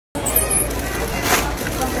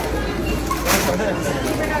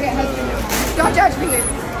judge me.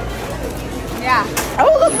 Yeah.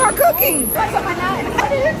 Oh, look, more cookies. What's on my nut?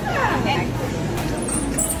 What is that?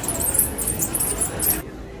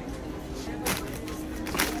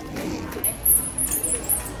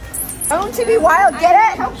 Don't you be wild, get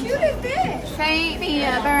it? How cute is this? Paint me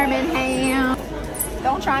a Birmingham.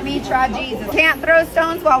 Don't try me, try Jesus. Can't throw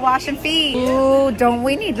stones while washing feet. Ooh, don't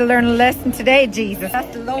we need to learn a lesson today, Jesus?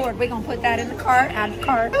 That's the Lord. We're going to put that in the cart, add the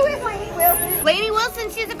cart. Who is Lainey Wilson? Lainey Wilson,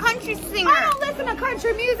 she's a country singer. I don't listen to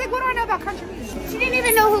country music. What do I know about country music? She didn't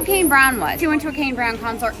even know who Kane Brown was. She went to a Kane Brown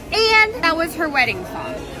concert, and that was her wedding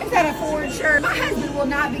song. Is that a Ford shirt? My husband will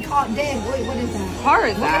not be caught dead. Wait, what is that? What car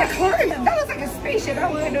is that? What kind of car is that? That looks like a spaceship. I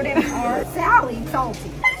don't want to know that car. Sally, salty.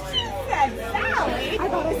 Sally. I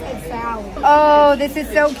thought I said Sally. Oh, this is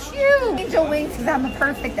so cute. Angel wings because I'm a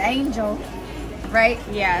perfect angel. Right?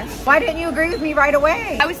 Yes. Why didn't you agree with me right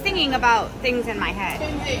away? I was thinking about things in my head.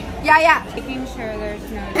 Yeah. Making sure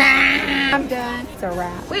there's no... I'm done. It's a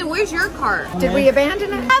wrap. Wait, where's your cart? Did we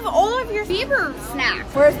abandon it? I have all of your beaver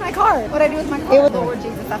snacks. Where's my cart? What'd I do with my cart? It was Lord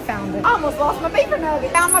Jesus, I found it. I almost lost my beaver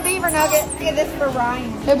nugget. Found my beaver nugget. Get this for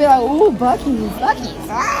Ryan. He'll be like, ooh, Buc-ee's. Buc-ee's.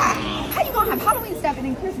 Ah. How you gonna have Halloween stuff and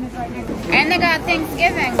then Christmas right next to it? And they got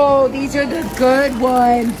Thanksgiving. Oh, these are the good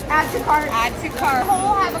ones. Add to cart. Add to cart.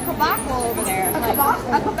 We'll have a kabakle over there. A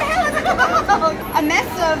kabakle? What the hell is a kabakle? A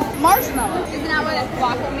mess of marshmallows. Isn't that what a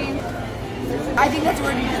kabakle means? I think that's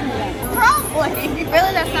where it is. Probably.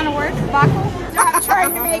 Really, that's not a word? Kabakle? I'm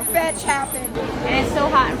trying to make fetch happen. And it's so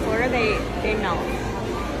hot in Florida, they melt.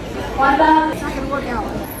 It's not gonna work out.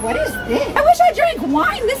 What is this? I wish I drank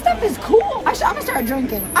wine. This stuff is cool. I'm gonna start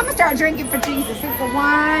drinking. I'm gonna start drinking for Jesus. Drink the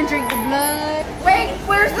wine, drink the blood. Wait,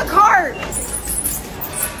 where's the cart?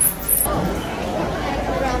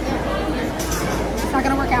 It's not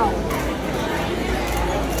gonna work out.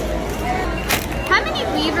 How many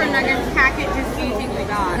beaver nugget packages do you think we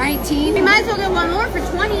got? 19. We might as well get one more for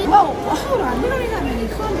 20. Whoa, hold on. We don't need that many.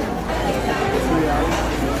 Calm down.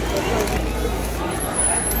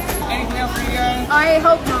 Anything else for you guys? I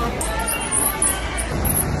hope not.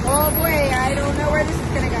 Oh boy, I don't know where this is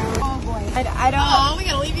gonna go. Oh boy, I don't. Oh, we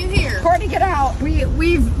gotta leave you here. Courtney, get out.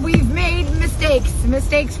 We've made mistakes.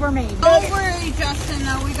 Mistakes were made. Don't worry, Justin.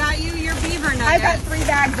 Though we got you your beaver nuggets. I've got 3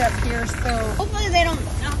 bags up here, so. Hopefully they don't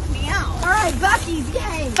knock me out. All right, Buc-ee's,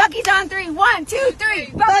 yay! Buc-ee's on 3. 1, 2, 3.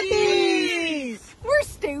 Buc-ee's. We're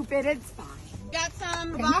stupid. It's fine. Got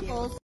some Thank you. waffles.